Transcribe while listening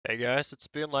Hey guys, it's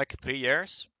been like 3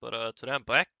 years, but today I'm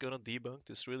back gonna debunk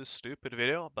this really stupid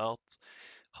video about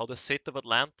how the city of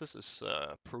Atlantis is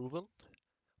proven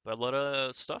by a lot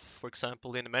of stuff. For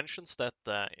example, it mentions that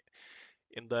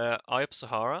in the Eye of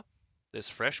Sahara there's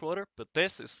fresh water, but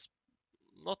this is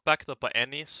not backed up by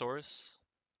any source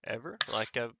ever.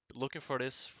 Like I've been looking for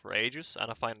this for ages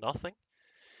and I find nothing.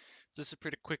 This is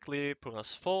pretty quickly proven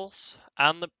as false,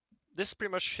 and this is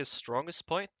pretty much his strongest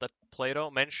point that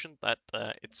Plato mentioned that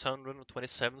it's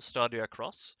 127 stadia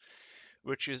across,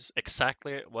 which is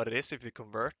exactly what it is if you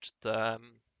convert the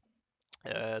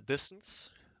distance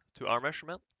to our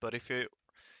measurement. But if you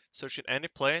search in any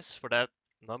place for that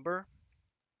number,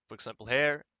 for example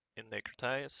here in the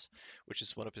Cretaceous, which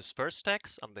is one of his first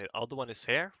texts, and the other one is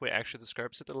here, where he actually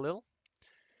describes it a little.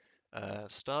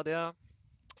 Stadia,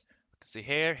 you can see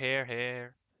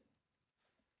here,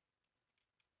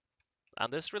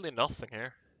 and there's really nothing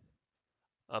here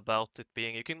about it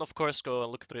being. You can of course go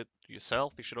and look through it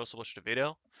yourself. You should also watch the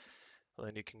video, and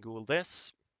then you can Google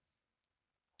this.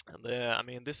 And I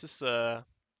mean, this is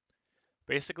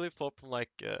basically from like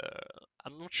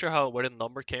I'm not sure how where the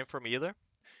number came from either.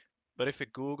 But if you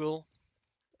Google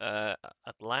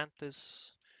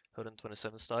Atlantis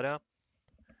 127 stadia,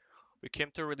 we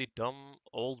came to a really dumb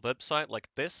old website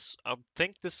like this. I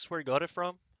think this is where we got it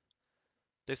from.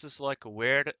 This is like a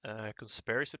weird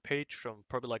conspiracy page from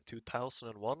probably like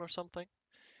 2001 or something.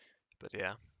 But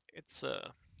yeah, it's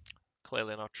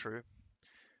clearly not true.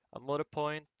 Another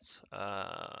point,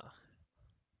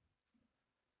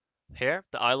 here,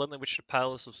 the island in which the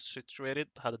palace was situated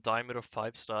had a diameter of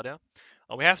 5 stadia,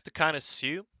 and we have to kind of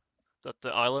assume that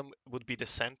the island would be the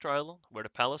center island where the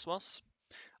palace was.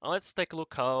 And let's take a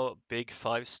look how big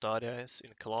 5 stadia is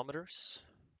in kilometers.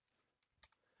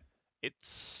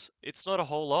 It's not a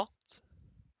whole lot.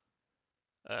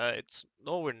 It's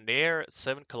nowhere near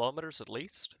 7 kilometers at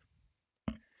least.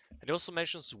 And he also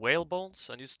mentions whale bones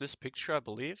and uses this picture, I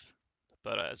believe.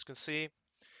 But as you can see,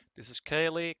 this is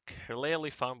clearly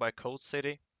found by Code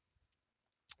City.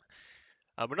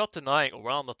 We're not denying,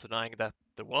 or I'm not denying that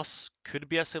could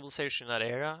be a civilization in that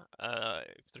area,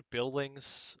 if there are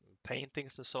buildings,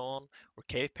 paintings and so on, or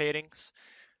cave paintings.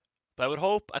 But I would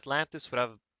hope Atlantis would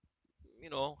have, you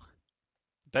know,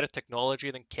 better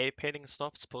technology than cave painting and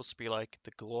stuff. It's supposed to be like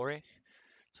the glory,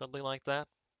 something like that.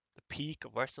 The peak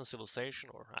of Western civilization,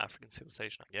 or African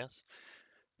civilization, I guess.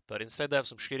 But instead they have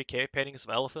some shitty cave paintings of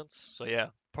elephants. So yeah,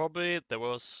 probably there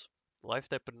was life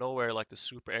there, but nowhere like the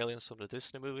super aliens from the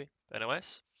Disney movie.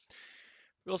 Anyways.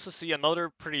 We also see another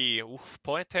pretty oof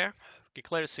point here. We can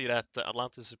clearly see that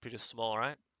Atlantis is pretty small,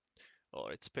 right?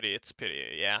 Or it's pretty,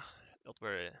 yeah, not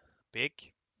very big.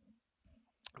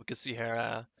 We can see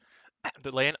here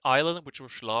the Layne Island, which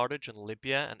was larger than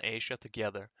Libya and Asia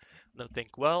together. And then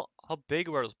think, well, how big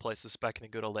were those places back in the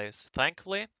good old days?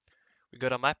 Thankfully, we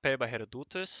got a map here by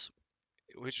Herodotus,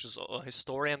 which is a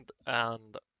historian,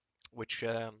 and which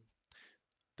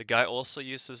the guy also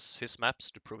uses his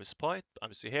maps to prove his point. And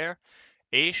we see here,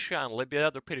 Asia and Libya,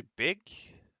 they're pretty big.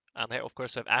 And they, of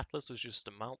course, have Atlas, which is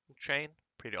the mountain chain,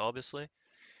 pretty obviously.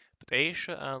 But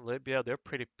Asia and Libya, they're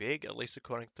pretty big, at least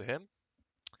according to him.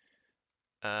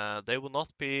 They will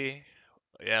not be,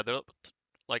 yeah, they're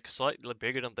like slightly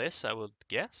bigger than this, I would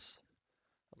guess.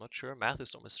 I'm not sure. Math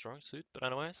is not my strong suit, but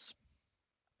anyways.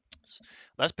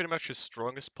 That's pretty much his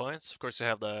strongest points. Of course, you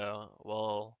have the,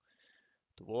 well,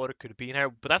 the water could be in here,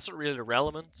 but that's not really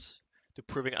relevant to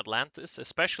proving Atlantis,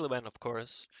 especially when, of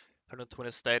course,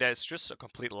 120 stadia is just a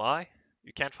complete lie.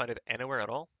 You can't find it anywhere at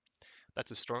all. That's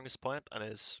his strongest point and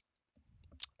is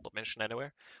not mentioned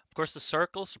anywhere. Of course, the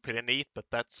circles are pretty neat, but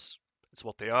it's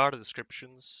what they are. The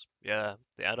descriptions, yeah,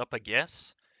 they add up, I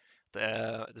guess.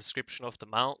 The description of the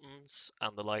mountains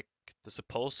and the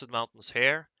supposed mountains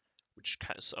here, which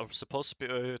are supposed to be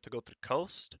to go to the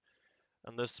coast,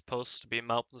 and there's supposed to be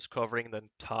mountains covering the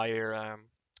entire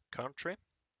country,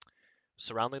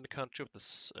 surrounding the country with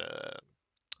this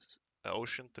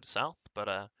ocean to the south.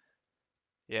 But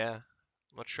yeah,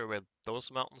 I'm not sure where those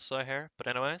mountains are here. But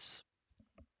anyways,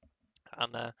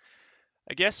 and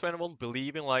I guess when anyone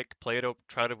believing like Plato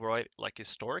try to write like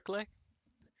historically,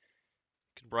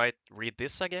 you can read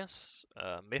this, I guess.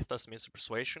 Myth as means of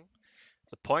persuasion.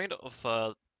 The point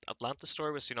of Atlantis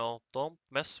story was, don't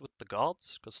mess with the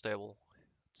gods because they will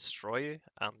destroy you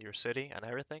and your city and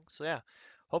everything. So yeah,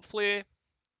 hopefully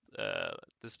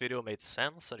this video made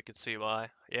sense and you can see why.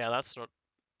 Yeah, that's not.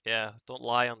 Yeah, don't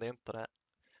lie on the internet.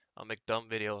 I'll make dumb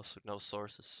videos with no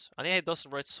sources. And yeah, he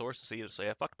doesn't write sources either. So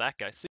yeah, fuck that guy. See